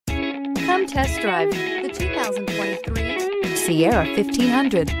Come test drive the 2023 Sierra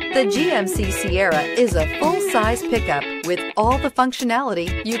 1500. The GMC Sierra is a full-size pickup with all the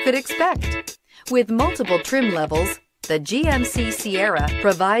functionality you could expect. With multiple trim levels, the GMC Sierra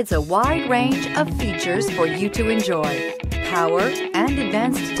provides a wide range of features for you to enjoy. Power and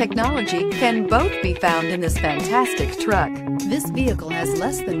advanced technology can both be found in this fantastic truck. This vehicle has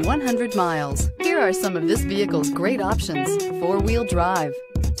less than 100 miles. Here are some of this vehicle's great options: four-wheel drive,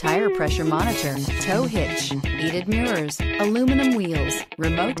 tire pressure monitor, tow hitch, heated mirrors, aluminum wheels,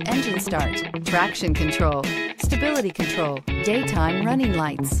 remote engine start, traction control, stability control, daytime running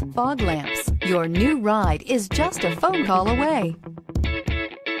lights, fog lamps. Your new ride is just a phone call away.